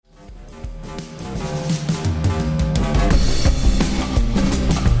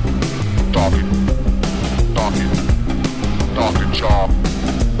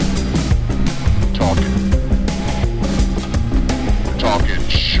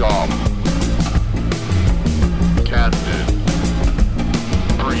shop. Candid.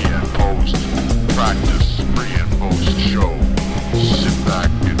 Pre and post. Practice pre and post show. Sit back,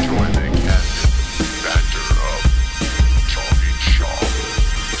 enjoy the candid banter of Talking Shop.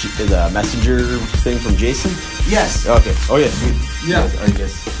 Is a messenger thing from Jason? Yes. Okay. Oh yeah, sweet. Yeah.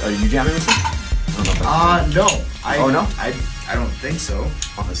 Are you jamming with him? I don't know if that's No. Oh, no? I don't think so.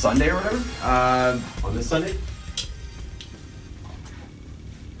 on a Sunday or whatever? On this Sunday?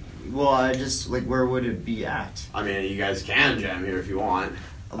 Well, I just, like, where would it be at? I mean, you guys can jam here if you want.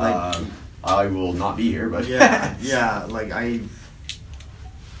 Like- I will not be here, but Yeah, like,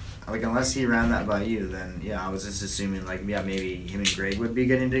 unless he ran that by you, then, yeah, I was just assuming, like, yeah, maybe him and Greg would be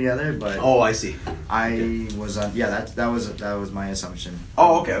getting together, but Oh, I see. I was, that was my assumption.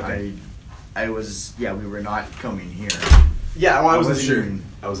 Oh, okay. I was, we were not coming here. Yeah, well, I wasn't sure. even-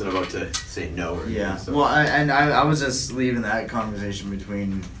 I wasn't about to say no or Yeah, anything, so. well, I was just leaving that conversation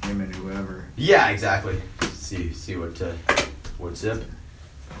between him and whoever. Yeah, exactly. See what's up.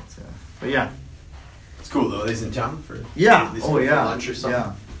 But yeah. It's cool though. He's in town for Yeah. at least Oh for yeah. lunch or something.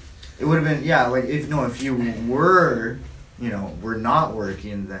 Yeah. It would have been like if you were we're not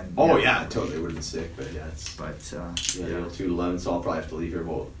working then. Oh yeah, totally. It would have been sick, but yeah, it's But yeah, 2 to 11, so I'll probably have to leave here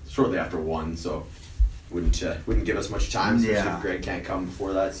shortly after 1. So wouldn't give us much time, especially Yeah. if Greg can't come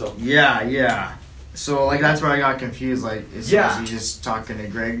before that. So yeah. So like that's where I got confused. Like is he just talking to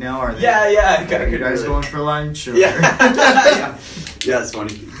Greg now, or yeah. are you guys going for lunch? Or? Yeah, yeah, it's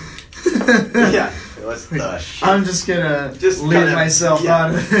funny. Yeah, let's. I'm just gonna Just leave kinda- myself yeah.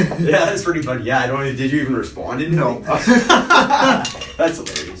 out of it. Yeah, that's pretty funny. Yeah, I don't. Did you even respond? No. That's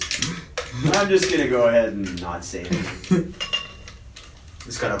hilarious. I'm just gonna go ahead and not say anything.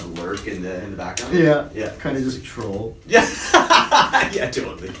 Just kind of lurk in the background. Yeah. Kind of just troll. Yeah. Yeah,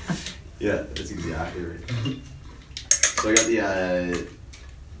 totally. Yeah, that's exactly right. So I got the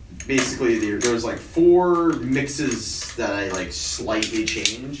basically there was like 4 mixes that I like slightly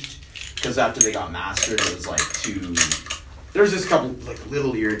changed because after they got mastered it was like there's just a couple like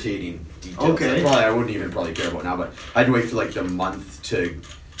little irritating details Okay. that I wouldn't even probably care about now, but I had to wait for like the month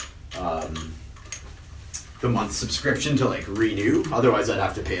subscription to like renew. Otherwise I'd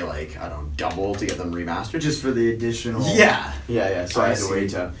have to pay like, I don't know, double to get them remastered. Just for the additional. Yeah. So I had to see. wait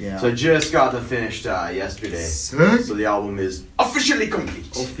to. Yeah. So I just got them finished yesterday. Sick. So the album is officially complete.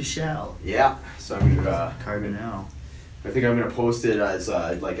 Official. Yeah. So I'm gonna. Cardinal. I think I'm gonna post it as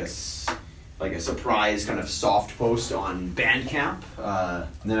like a surprise kind of soft post on Bandcamp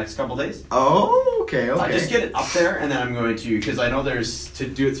in the next couple days. Oh, okay. I just get it up there, and then I'm going to, because I know there's to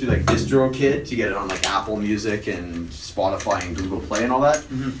do it through like DistroKid to get it on like Apple Music and Spotify and Google Play and all that.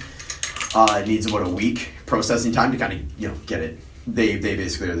 It needs about a week processing time to kind of get it. They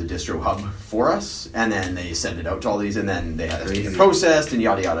basically are the distro hub for us, and then they send it out to all these, and then they have to get it processed and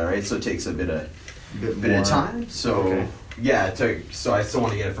yada yada, right? So it takes a bit of time. So Okay. yeah, so I still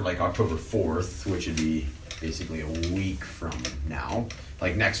want to get it for like October 4th, which would be basically a week from now,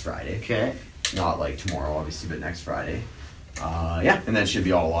 like next Friday. Okay. Not like tomorrow, obviously, but next Friday. And then it should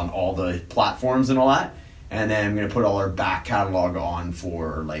be all on all the platforms and all that. And then I'm gonna put all our back catalog on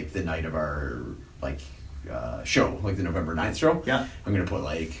for like the night of our show, like the November 9th show. Yeah. I'm gonna put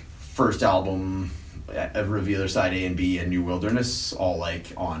like first album, Revealer Side A and B, and New Wilderness, all like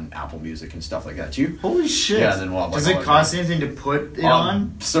on Apple Music and stuff like that too. Holy shit. Yeah, and then we'll have, like, Does all it our- cost anything to put it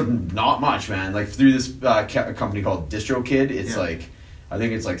on? So not much, man. Like through this company called DistroKid, it's like I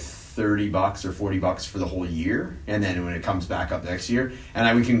think it's like $30 or $40 for the whole year, and then when it comes back up next year,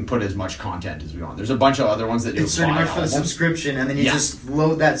 and we can put as much content as we want. There's a bunch of other ones that do It's pretty by much for the album. subscription, and then you Yeah. just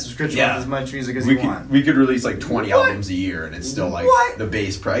load that subscription Yeah. with as much music as We you want. could release like 20 What? albums a year, and it's still like What? the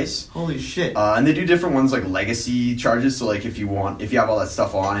base price. Holy shit. And they do different ones like legacy charges. So like if you have all that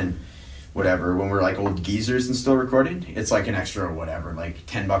stuff on and whatever, when we're like old geezers and still recording, it's like an extra whatever, like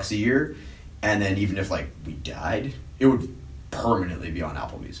 $10 a year. And then even if like we died, it would permanently be on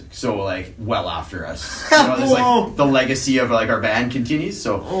Apple Music. So like well after us, there's Whoa. like the legacy of like our band continues.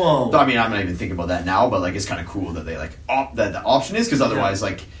 So Whoa. I mean, I'm not even thinking about that now, but like it's kind of cool that they like that the option is, because otherwise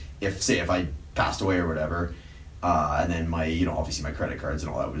like if I passed away or whatever. And then my, obviously my credit cards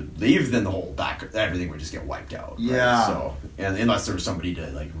and all that would leave, then the whole everything would just get wiped out. Yeah. Right? So, and unless there was somebody to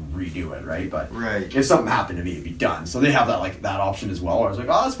like redo it, right? But Right. if something happened to me, it'd be done. So they have that option as well. I was like,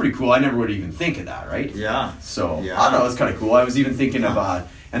 oh, that's pretty cool. I never would even think of that, right? Yeah. So Yeah. I don't know, it's kind of cool. I was even thinking of,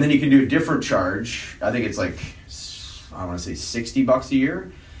 and then you can do a different charge. I think it's like, I want to say $60 a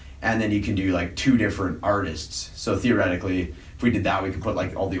year, and then you can do like 2 different artists. So theoretically, if we did that, we could put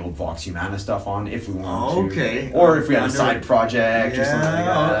like all the old Vox Humana stuff on if we wanted to. Okay. Or if we had a Under- side project or something like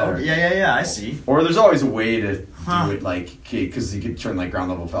that. Yeah, I see. Or there's always a way to do it like, because you could turn like Ground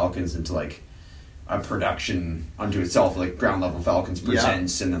Level Falcons into like a production unto itself, like Ground Level Falcons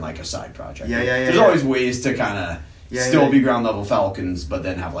Presents, and then like a side project. There's always ways to kind of still be Ground Level Falcons, but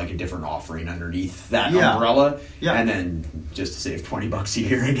then have like a different offering underneath that umbrella, and then just to save $20 a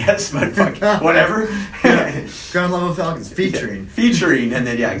year, I guess. But fuck, whatever. Ground Level Falcons featuring, and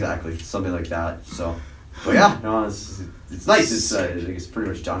then exactly, something like that. So, but yeah, no, it's nice. It's pretty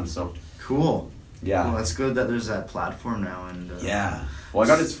much done. So cool. Yeah. Well, that's good that there's that platform now, and Well, I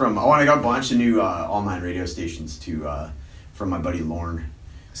got it from. I got a bunch of new online radio stations too from my buddy Lorne.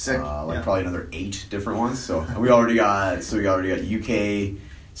 Sick. Probably another 8 different ones. So we already got UK,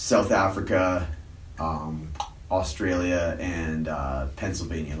 South Africa, Australia, and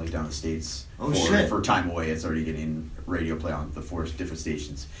Pennsylvania, like down the States. Oh shit! For Time Away, it's already getting radio play on the 4 different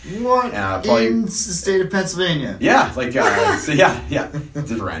stations. What? In the state of Pennsylvania? Yeah, like just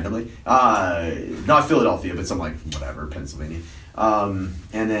randomly. Not Philadelphia, but some like whatever Pennsylvania. And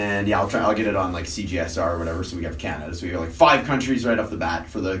then I'll get it on like CGSR or whatever. So we have Canada. So we got like 5 countries right off the bat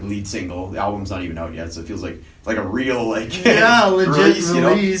for the lead single. The album's not even out yet, so it feels like a real legit release. You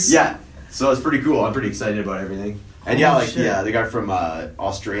know? Yeah. So it's pretty cool. I'm pretty excited about everything. And the guy from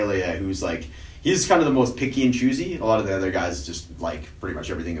Australia who's like, he's kind of the most picky and choosy. A lot of the other guys just like pretty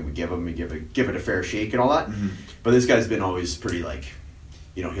much everything that we give him. We give it a fair shake and all that. Mm-hmm. But this guy's been always pretty like,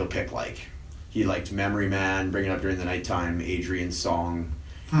 he'll pick like, he liked Memory Man, Bring It Up During the Nighttime, Adrian's Song,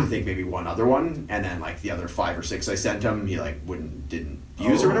 I think maybe one other one, and then like the other 5 or 6 I sent him, he like didn't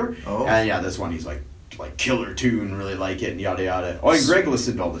use or whatever. Oh. And this one he's like killer tune, really like it, and yada yada. Oh, and Greg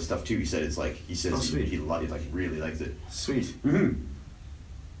listened to all this stuff too. He said he really likes it. Sweet. Mm-hmm.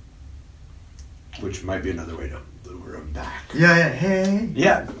 Which might be another way to lure him back. Yeah. Hey.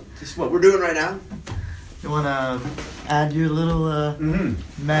 Yeah. This is what we're doing right now. You wanna add your little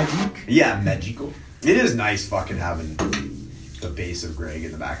magic? Yeah, magical. It is nice fucking having the bass of Greg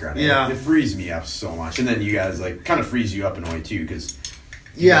in the background. Yeah. It frees me up so much, and then you guys like kind of frees you up in a way too, because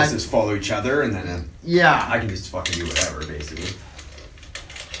you guys just follow each other, and then I can just fucking do whatever basically.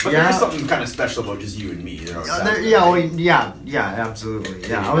 But there is something kind of special about just you and me. Absolutely. Yeah,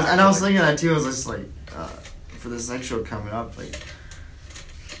 I was thinking that too. I was just like, for this next show coming up, like,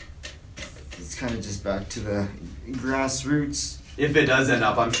 it's kind of just back to the grassroots. If it does end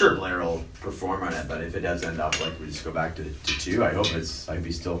up, I'm sure Blair will perform on it. But if it does end up, like, we just go back to 2. I hope I'd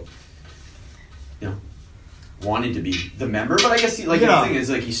be still, wanting to be the member. But I guess the thing is,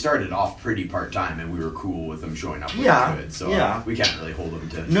 like, he started off pretty part time, and we were cool with him showing up when he could. So we can't really hold him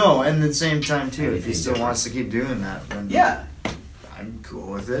to. No, and at the same time too, if he still wants to keep doing that, then I'm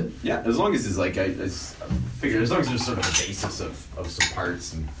cool with it. Yeah, as long as it's like I figure, as long as there's sort of a basis of some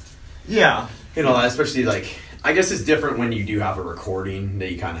parts and especially like, I guess it's different when you do have a recording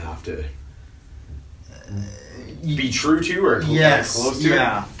that you kind of have to be true to or get close to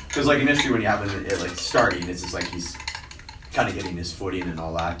it. Because like initially when you have it like starting, it's just like he's kind of getting his footing and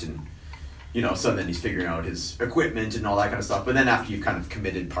all that, and so then he's figuring out his equipment and all that kind of stuff. But then after you've kind of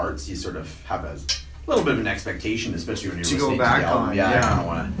committed parts, you sort of have a little bit of an expectation, especially when you're listening to the album. I kind of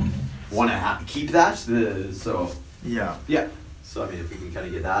want to keep that. So I mean, if we can kind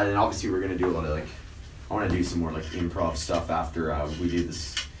of get that, and obviously we're gonna do a lot of like, I want to do some more like improv stuff after we do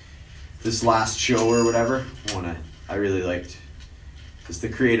this last show or whatever. I really liked just the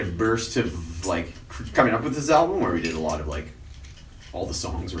creative burst of like coming up with this album, where we did a lot of like, all the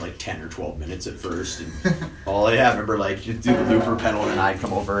songs were like 10 or 12 minutes at first, and I remember like you do the looper pedal, and I'd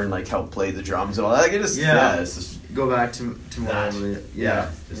come over and like help play the drums and all that. Like, it's just go back to more of the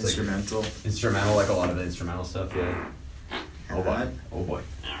instrumental, like a lot of the instrumental stuff. Yeah. Oh boy.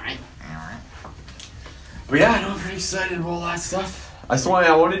 All right. But yeah, I'm pretty excited about all that stuff. I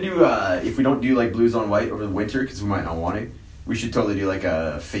want to do if we don't do like Blues on White over the winter, because we might not want to, we should totally do like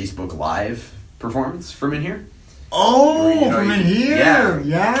a Facebook Live performance from in here. Oh, from in here?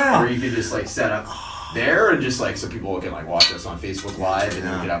 Yeah. Where you could just like set up there, and just like so people can like watch us on Facebook Live, and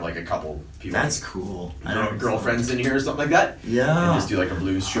then we could have like a couple people. That's cool. Girlfriends in here or something like that. Yeah. And just do like a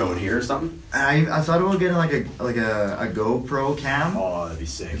blues show in here or something. I thought about getting like a GoPro cam. Oh, that'd be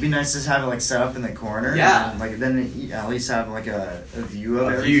sick. It'd be nice to just have it like set up in the corner. Yeah. And, like then at least have like a view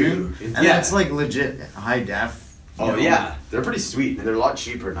of everything. And that's like legit high def. Oh yeah, they're pretty sweet, and they're a lot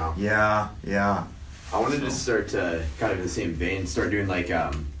cheaper now. Yeah. I wanted to start kind of in the same vein, start doing like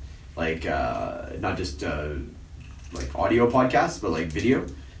not just like audio podcasts, but like video.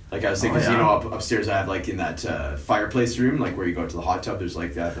 Like I was thinking, upstairs I have like in that fireplace room, like where you go to the hot tub, there's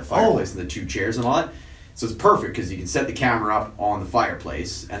like the fireplace and the 2 chairs and all that. So it's perfect because you can set the camera up on the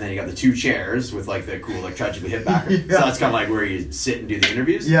fireplace, and then you got the 2 chairs with like the cool like tragically hit backer. So that's kind of like where you sit and do the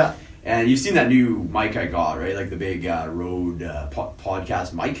interviews. Yeah. And you've seen that new mic I got, right? Like the big Rode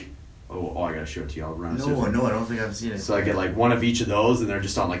podcast mic. Oh, I gotta show it to you. I'll run. No, I don't think I've seen it. So I get like one of each of those, and they're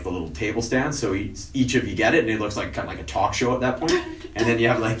just on like the little table stand. So each of you get it, and it looks like kind of like a talk show at that point. And then you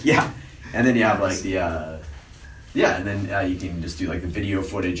have like and then you have like the and then you can just do like the video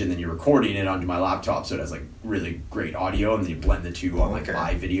footage, and then you're recording it onto my laptop, so it has like really great audio, and then you blend the two on like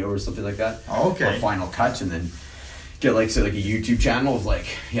live video or something like that. Okay. Or Final Cut, and then get like say like a YouTube channel of like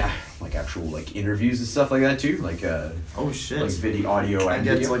actual like interviews and stuff like that too, like oh shit, like video, audio, and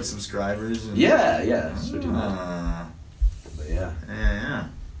video. get like subscribers. And... Yeah. So do that. But yeah.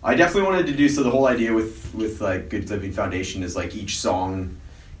 I definitely wanted to do so. The whole idea with like Good Living Foundation is like each song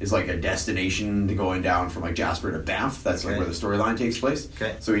is like a destination to going down from like Jasper to Banff. That's like where the storyline takes place.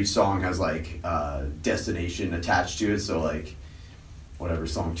 Okay. So each song has like destination attached to it. So like whatever,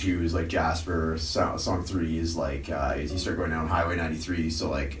 song 2 is like Jasper, song 3 is like you start going down Highway 93, so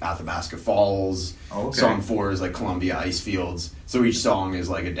like Athabasca Falls. Song 4 is like Columbia Icefields. So each song is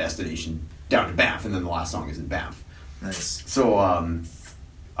like a destination down to Banff, and then the last song is in Banff. Nice. So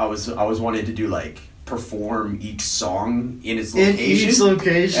I was wanting to do like perform each song in its location. In each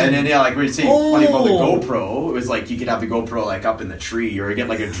location. And then like we were saying funny about the GoPro, it was like you could have the GoPro like up in the tree, or get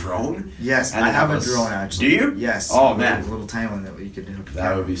like a drone. Yes, and I have a drone actually. Do you? Yes. Oh man, a little tiny one that we could hook up.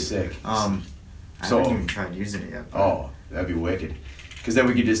 That would be sick. I haven't even tried using it yet. But... Oh, that'd be wicked. Because then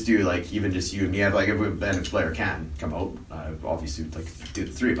we could just do like even just you and me. Like if a band player can come out, obviously like do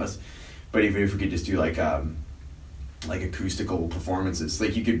the three of us. But even if we could just do like acoustical performances,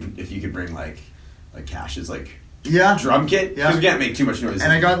 like you could bring like Cash's like drum kit, because we can't make too much noise.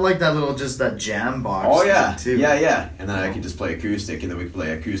 And I got like that jam box. Oh yeah, too. Yeah. And then I could just play acoustic, and then we could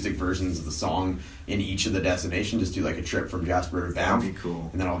play acoustic versions of the song in each of the destinations. Just do like a trip from Jasper to Banff. That'd be cool.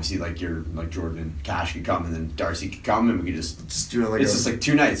 And then obviously like Jordan and Cash could come, and then Darcy could come, and we could just do it like it's just like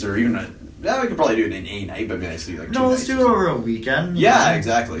 2 nights, or even we could probably do it in a night, but maybe I like 2 no, let's nights do it over a weekend. Yeah,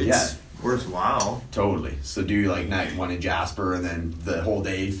 exactly. It's worthwhile. Totally. So do like night 1 in Jasper, and then the whole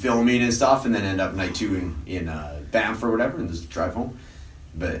day filming and stuff, and then end up night 2 in Banff or whatever, and just drive home.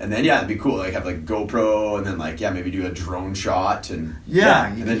 And then it'd be cool. Like have like GoPro, and then like maybe do a drone shot, and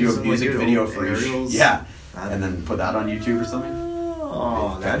and then do a music video for each. Yeah, and then put that on YouTube or something.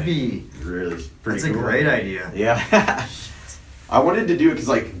 Oh, that'd be really pretty. That's cool. a great idea. Yeah. I wanted to do it because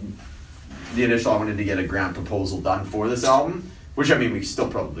like the initial, I wanted to get a grant proposal done for this album. Which, I mean, we still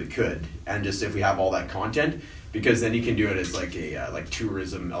probably could, and just if we have all that content, because then you can do it as like a like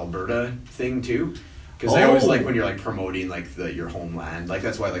tourism Alberta thing too. Because I always like when you're like promoting like your homeland, like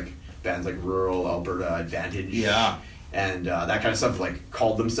that's why like bands like Rural Alberta Advantage, and that kind of stuff like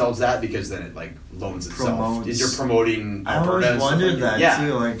called themselves that, because then it like loans itself. Is you're promoting Alberta. I always wondered that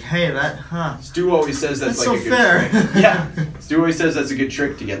too. Like, hey, Stu always says that's like so a good fair. Trick. Stu always says that's a good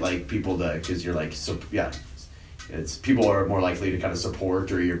trick to get like people to, because you're like it's people are more likely to kind of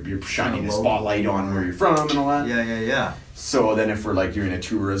support, or you're shining a spotlight on where you're from and all that. Yeah. So then if we're like doing a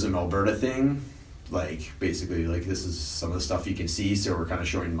tourism Alberta thing, like basically like this is some of the stuff you can see, so we're kind of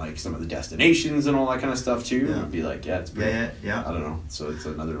showing like some of the destinations and all that kind of stuff too. Yeah. It'd be like it's pretty, yeah. I don't know. So it's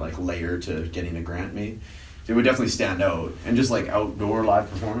another like layer to getting a grant made. It would definitely stand out, and just like outdoor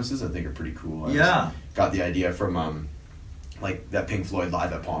live performances I think are pretty cool. I got the idea from like that Pink Floyd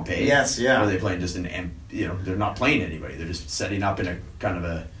live at Pompeii. Yes, yeah. Where they playing just they're not playing anybody. They're just setting up in a kind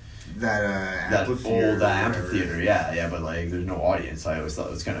of that old amphitheater. Yeah. But like there's no audience. I always thought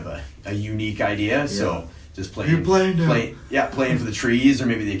it was kind of a unique idea. Yeah. So just playing for the trees, or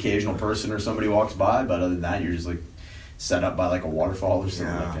maybe the occasional person or somebody walks by. But other than that, you're just like set up by like a waterfall or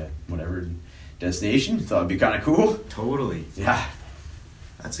something like a whatever destination. Thought it'd be kind of cool. Totally. Yeah.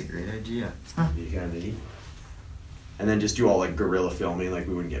 That's a great idea. Be kind of neat. And then just do all like guerrilla filming, like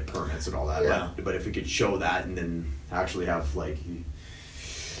we wouldn't get permits and all that. Yeah. But if we could show that, and then actually have like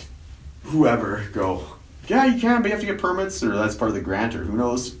whoever go, yeah, you can, but you have to get permits, or that's part of the grant, or who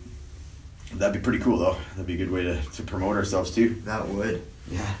knows. That'd be pretty cool though. That'd be a good way to promote ourselves too. That would.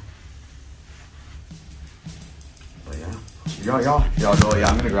 Yeah. But yeah,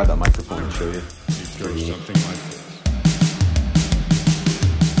 I'm gonna grab that microphone and show you. Something like this.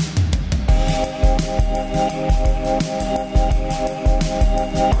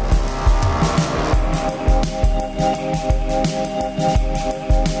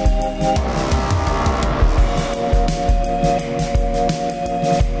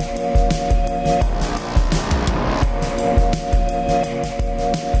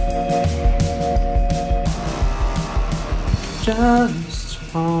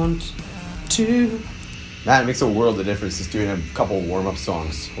 Just want to. Man, it makes a world of difference just doing a couple warm-up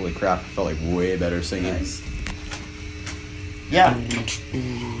songs. Holy crap, I felt like way better singing. Nice. Yeah.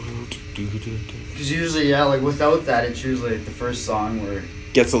 Because usually, yeah, like without that, it's usually like the first song where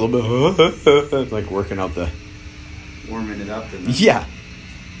Gets a little bit like working out the warming it up. And yeah.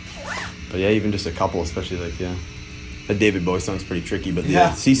 But yeah, even just a couple, especially like the David Bowie song's pretty tricky, but the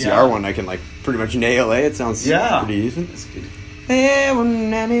Yeah, CCR yeah. one I can like pretty much nail. It sounds pretty decent. That's good. There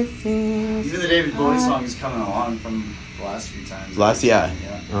wasn't anything. Even the David Bowie song is coming along from the last few times. Yeah.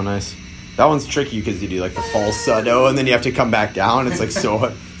 Oh, nice. That one's tricky because you do like the falsetto and then you have to come back down. It's like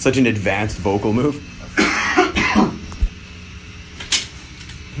such an advanced vocal move.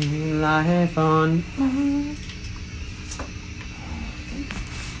 Life on.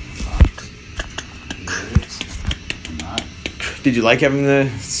 Did you like having the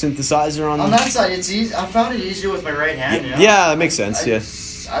synthesizer on? On that side, it's easy. I found it easier with my right hand. You know? Yeah, that makes sense.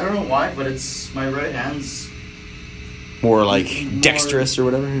 I don't know why, but it's my right hand's more like dexterous or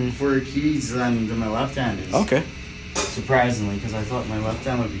whatever. for keys than my left hand is. Okay. Surprisingly, because I thought my left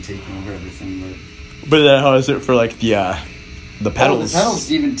hand would be taking over everything, But then how is it for like the pedals? Oh, the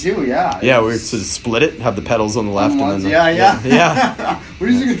pedals even too, yeah. Yeah, we so split it, have the pedals on the left, and then yeah. What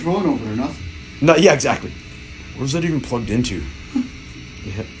is it controlling over there? Nothing. No, yeah, exactly. Where's that even plugged into?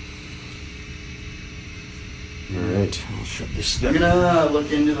 Yeah. All right, I'll shut this I'm down. gonna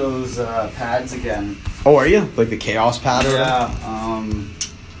look into those pads again. Oh, are you like the Chaos pad? Or Yeah.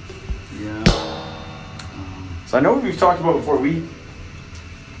 So I know we've talked about before. We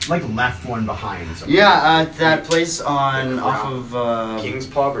like left one behind. Somewhere. Yeah, that place on Like off of King's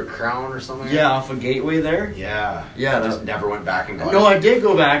Pub or Crown or something. yeah, off of Gateway there. Yeah. Yeah, I just that- never went back and got No, it. I did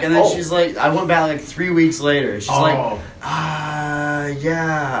go back, and then Oh. she's like, I went back like 3 weeks later. She's like, Oh.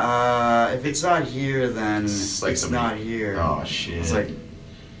 if it's not here, then It's like it's somebody- not here. Oh shit. It's like,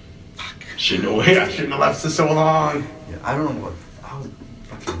 shouldn't have left for so long. I don't know what. I was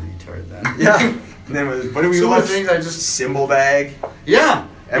fucking retard then. Yeah. And then what do we Some of left? the things I just. Cymbal bag. Yeah.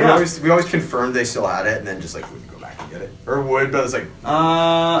 And yeah. we always confirmed they still had it, and then just like wouldn't go back and get it, or would, but it was like,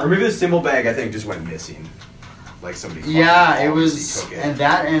 or maybe the cymbal bag I think just went missing, like somebody. Yeah, it obviously was, took it.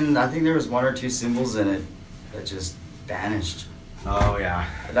 and I think there was 1 or 2 symbols in it that just vanished. Oh yeah,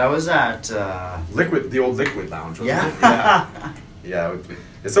 That was at. the old Liquid Lounge. Wasn't Yeah. It? Yeah. Yeah.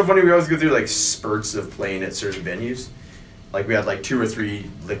 It's so funny. We always go through like spurts of playing at certain venues. Like we had like 2 or 3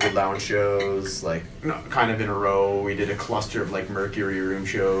 Liquid Lounge shows, like kind of in a row. We did a cluster of like Mercury Room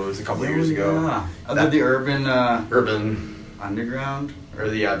shows a couple of years ago. Yeah. Other the Urban Urban Underground. or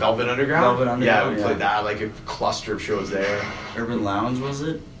the Velvet Underground. Velvet Underground, Yeah, we played that like a cluster of shows there. Urban Lounge, was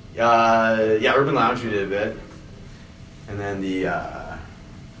it? Yeah, Urban Lounge we did a bit, and then the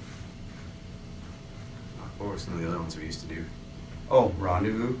what were some of the other ones we used to do? Oh,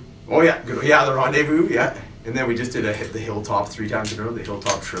 Rendezvous. Oh yeah, good. Yeah, the Rendezvous. Yeah, and then we just did the Hilltop 3 times in a row. The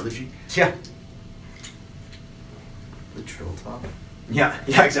Hilltop trilogy. Yeah. The Trill Top. Yeah,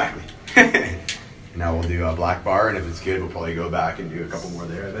 exactly. Now we'll do a Black Bar, and if it's good, we'll probably go back and do a couple more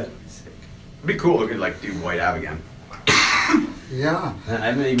there. I bet. It'd be cool. We could like do White Ave again. Yeah. I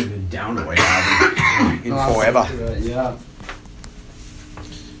haven't even been down to White Ave in forever. Yeah.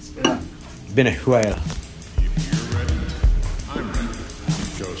 It's been a while. If you're ready, I'm ready.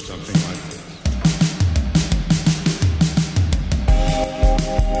 It goes something like this.